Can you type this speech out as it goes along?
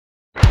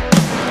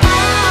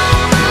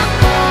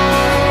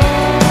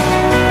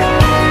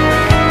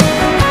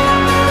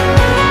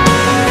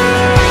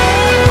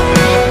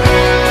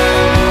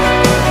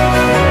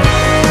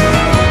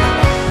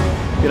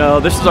know,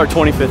 this is our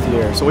 25th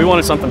year, so we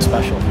wanted something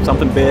special,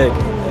 something big,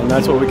 and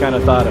that's what we kind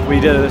of thought. If we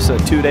did this a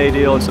 2-day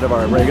deal instead of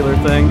our regular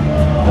thing,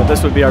 that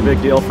this would be our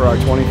big deal for our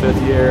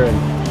 25th year.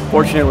 And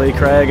fortunately,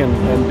 Craig and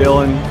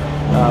Dylan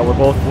were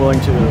both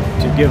willing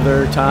to give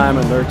their time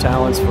and their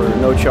talents for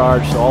no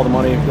charge, so all the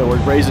money that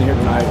we're raising here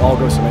tonight all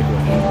goes to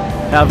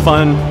Make-A-Wish. Have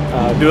fun,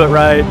 do it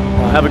right,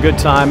 have a good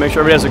time, make sure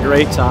everybody has a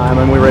great time,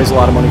 and we raise a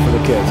lot of money for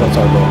the kids. That's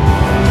our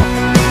goal.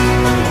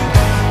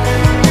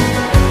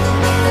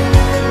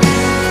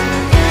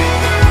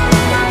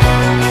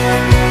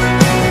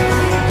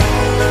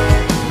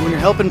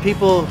 Helping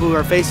people who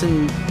are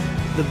facing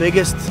the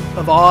biggest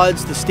of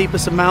odds, the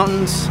steepest of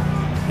mountains,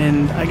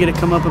 and I get to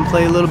come up and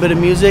play a little bit of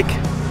music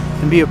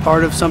and be a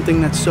part of something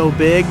that's so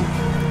big.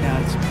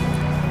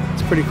 Yeah,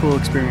 it's a pretty cool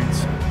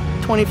experience.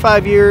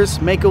 25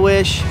 years,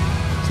 Make-A-Wish.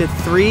 Is it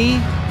 3,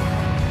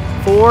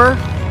 4?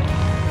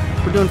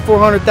 We're doing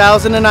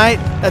 400,000 tonight.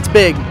 That's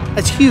big.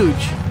 That's huge.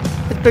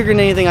 It's bigger than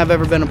anything I've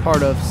ever been a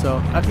part of.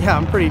 So yeah,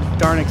 I'm pretty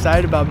darn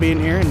excited about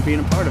being here and being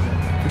a part of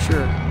it, for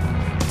sure.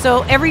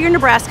 So every year in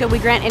Nebraska, we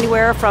grant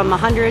anywhere from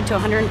 100 to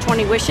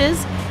 120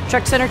 wishes.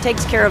 Truck Center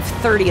takes care of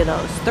 30 of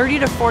those, 30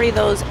 to 40 of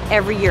those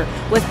every year.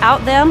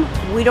 Without them,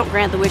 we don't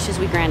grant the wishes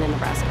we grant in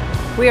Nebraska.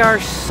 We are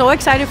so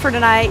excited for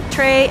tonight.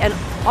 Trey and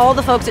all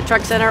the folks at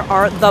Truck Center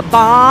are the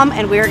bomb,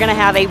 and we are going to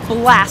have a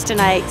blast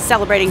tonight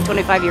celebrating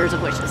 25 years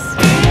of wishes.